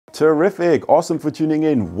Terrific, awesome for tuning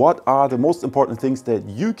in. What are the most important things that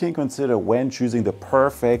you can consider when choosing the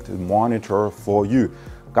perfect monitor for you?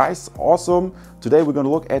 Guys, awesome. Today we're going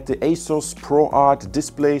to look at the ASUS ProArt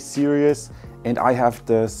display series, and I have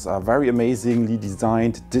this very amazingly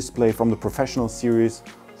designed display from the professional series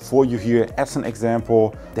for you here as an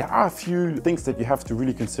example. There are a few things that you have to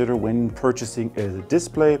really consider when purchasing a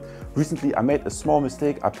display. Recently I made a small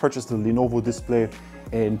mistake. I purchased a Lenovo display,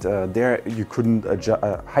 and there you couldn't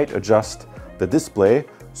height adjust the display.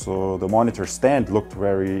 So the monitor stand looked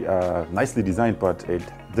very nicely designed, but it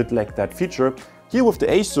did lack that feature. Here with the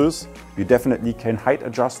ASUS, you definitely can height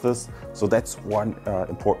adjust this. So that's one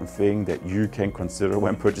important thing that you can consider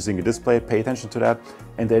when purchasing a display. Pay attention to that.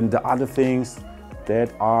 And then the other things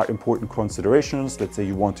that are important considerations, let's say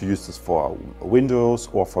you want to use this for Windows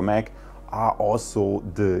or for Mac, are also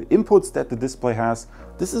the inputs that the display has.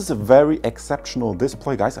 This is a very exceptional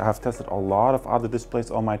display, guys. I have tested a lot of other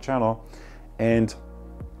displays on my channel, and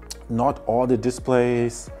not all the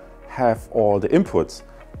displays have all the inputs.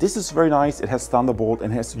 This is very nice. It has Thunderbolt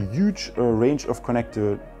and has a huge range of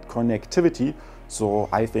connectivity. So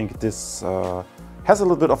I think this has a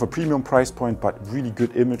little bit of a premium price point, but really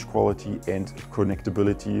good image quality and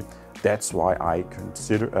connectability. That's why I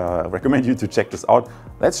recommend you to check this out.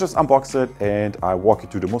 Let's just unbox it and I walk you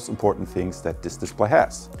through the most important things that this display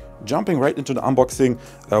has. Jumping right into the unboxing,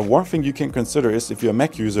 one thing you can consider is if you're a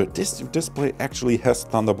Mac user, this display actually has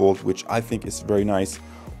Thunderbolt, which I think is very nice.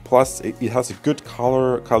 Plus, it has a good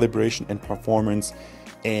color calibration and performance,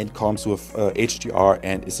 and comes with HDR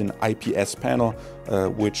and is an IPS panel,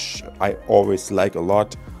 which I always like a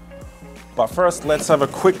lot. But first, let's have a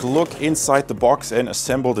quick look inside the box and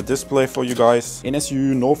assemble the display for you guys. And as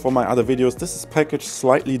you know from my other videos, this is packaged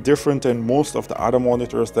slightly different than most of the other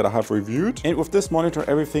monitors that I have reviewed. And with this monitor,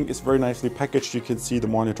 everything is very nicely packaged. You can see the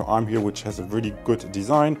monitor arm here, which has a really good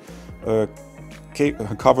design.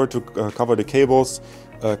 Cover to cover the cables,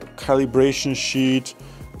 calibration sheet,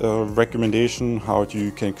 recommendation how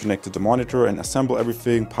you can connect to the monitor and assemble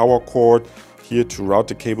everything, power cord here to route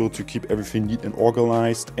the cable to keep everything neat and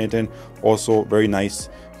organized. And then also very nice,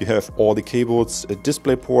 you have all the cables, a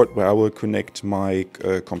display port where I will connect my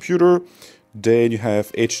computer. Then you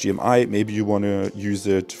have HDMI, maybe you want to use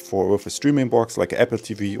it with a streaming box like Apple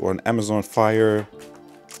TV or an Amazon Fire.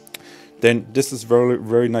 Then this is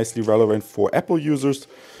very nicely relevant for Apple users.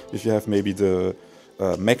 If you have maybe the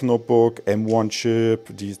Mac notebook, M1 chip,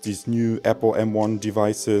 these new Apple M1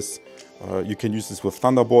 devices, you can use this with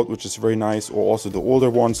Thunderbolt, which is very nice, or also the older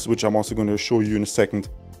ones, which I'm also going to show you in a second.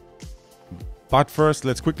 But first,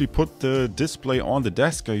 let's quickly put the display on the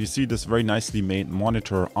desk. You see this very nicely made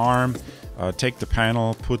monitor arm. Take the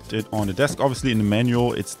panel, put it on the desk. Obviously in the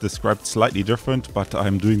manual it's described slightly different, but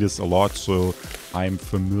I'm doing this a lot, so I'm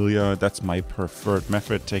familiar. That's my preferred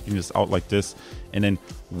method, taking this out like this and then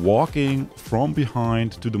walking from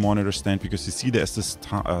behind to the monitor stand, because you see there's this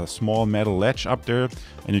small metal ledge up there,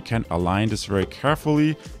 and you can align this very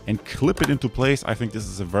carefully and clip it into place. I think this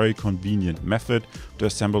is a very convenient method to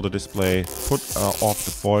assemble the display, put off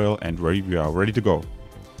the foil, and we are ready to go.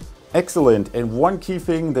 Excellent. And one key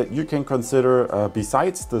thing that you can consider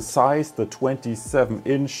besides the size, the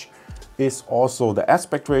 27-inch, is also the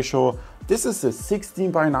aspect ratio. This is a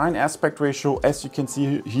 16:9 aspect ratio, as you can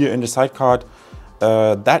see here in the side card.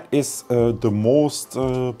 That is the most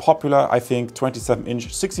popular, I think, 27-inch,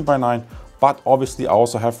 16:9. But obviously I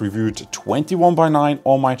also have reviewed 21:9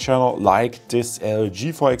 on my channel, like this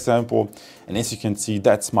LG for example. And as you can see,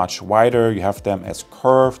 that's much wider. You have them as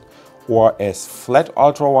curved or as flat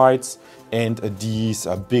ultra wides, and these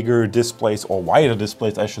bigger displays, or wider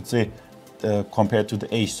displays I should say, compared to the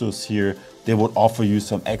ASUS here, they would offer you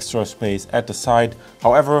some extra space at the side.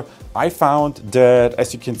 However, I found that,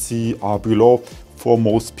 as you can see below, for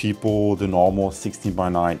most people the normal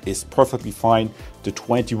 16:9 is perfectly fine. The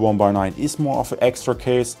 21:9 is more of an extra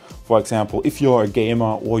case. For example, if you're a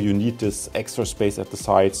gamer or you need this extra space at the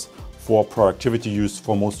sides for productivity use,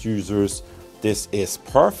 for most users this is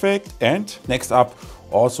perfect. And next up,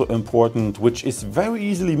 also important, which is very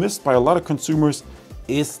easily missed by a lot of consumers,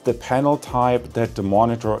 is the panel type that the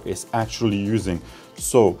monitor is actually using.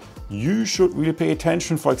 So you should really pay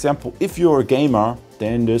attention. For example, if you're a gamer,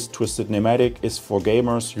 then this twisted pneumatic is for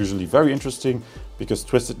gamers, usually very interesting, because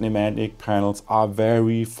twisted pneumatic panels are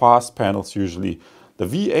very fast panels usually. The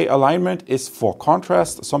VA alignment is for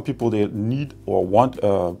contrast. Some people, they need or want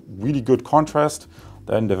a really good contrast.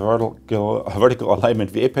 Then the vertical alignment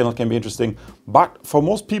VA panel can be interesting. But for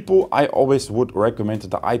most people, I always would recommend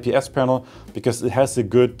the IPS panel, because it has a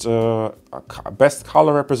good best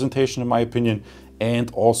color representation in my opinion,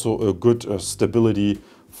 and also a good stability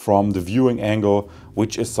from the viewing angle,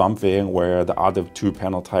 which is something where the other two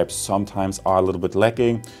panel types sometimes are a little bit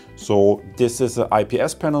lacking. So this is an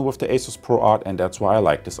IPS panel with the ASUS ProArt, and that's why I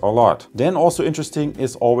like this a lot. Then also interesting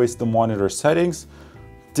is always the monitor settings.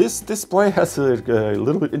 This display has a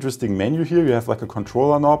little bit interesting menu here. You have like a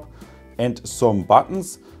controller knob and some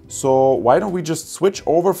buttons. So why don't we just switch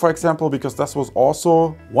over, for example, because that was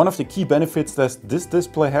also one of the key benefits that this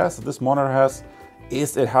display has, this monitor has,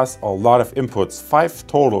 is it has a lot of inputs, 5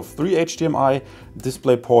 total, 3 HDMI,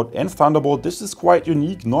 DisplayPort and Thunderbolt. This is quite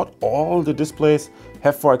unique. Not all the displays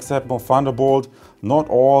have, for example, Thunderbolt. Not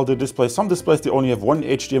all the displays, some displays they only have 1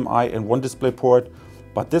 HDMI and 1 DisplayPort,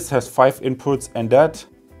 but this has 5 inputs, and that,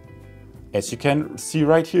 as you can see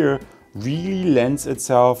right here, really lends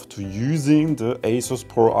itself to using the ASUS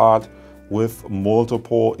ProArt with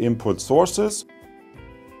multiple input sources.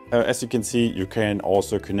 As you can see, you can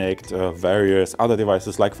also connect various other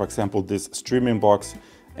devices, like for example this streaming box,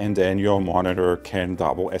 and then your monitor can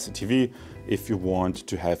double as a TV if you want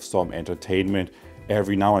to have some entertainment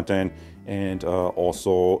every now and then. And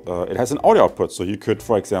also it has an audio output, so you could,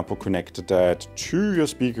 for example, connect that to your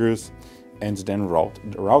speakers and then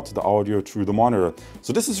route the audio through the monitor.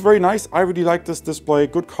 So this is very nice. I really like this display.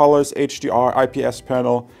 Good colors, HDR, IPS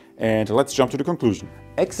panel, and let's jump to the conclusion.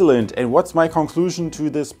 Excellent. And what's my conclusion to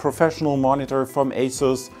this professional monitor from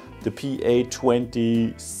ASUS, the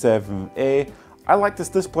PA27A? I like this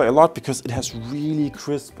display a lot because it has really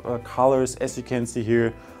crisp colors, as you can see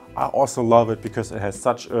here. I also love it because it has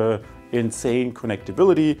such insane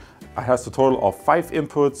connectability. It has a total of 5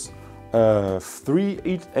 inputs, 3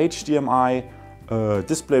 HDMI,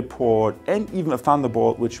 DisplayPort, and even a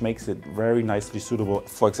Thunderbolt, which makes it very nicely suitable,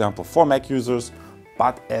 for example, for Mac users,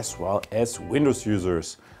 but as well as Windows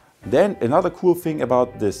users. Then another cool thing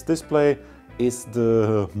about this display is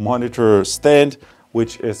the monitor stand,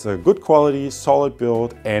 which is a good quality, solid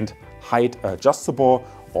build, and height adjustable.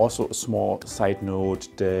 Also a small side note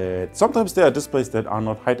that sometimes there are displays that are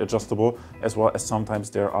not height adjustable, as well as sometimes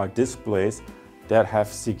there are displays that have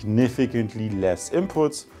significantly less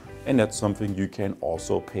inputs, and that's something you can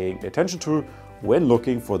also pay attention to when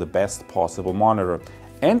looking for the best possible monitor.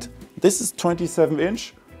 And this is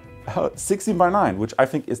 27-inch, 16:9, which I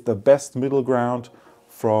think is the best middle ground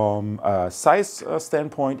from a size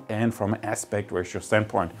standpoint and from an aspect ratio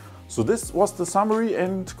standpoint. So this was the summary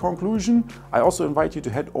and conclusion. I also invite you to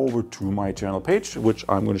head over to my channel page, which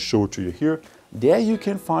I'm going to show to you here. There you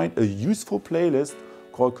can find a useful playlist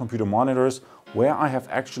called Computer Monitors, where I have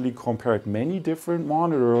actually compared many different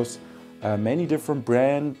monitors, many different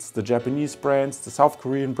brands, the Japanese brands, the South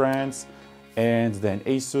Korean brands, and then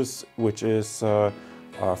ASUS, which is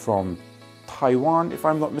from Taiwan, if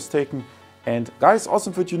I'm not mistaken. And guys,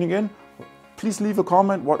 awesome for tuning in. Please leave a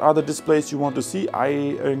comment what other displays you want to see. I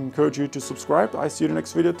encourage you to subscribe. I see you in the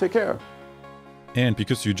next video. Take care. And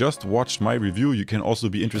because you just watched my review, you can also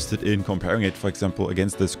be interested in comparing it, for example,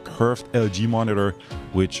 against this curved LG monitor,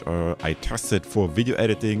 which I tested for video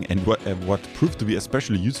editing and what proved to be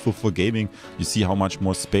especially useful for gaming. You see how much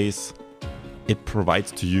more space it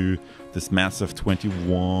provides to you, this massive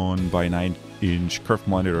 21:9 inch curved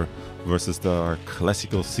monitor versus the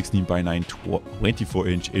classical 16:9 24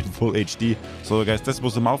 inch in full HD. So guys, this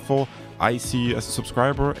was a mouthful. I see you as a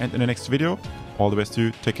subscriber, and in the next video, all the best to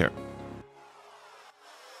you. Take care.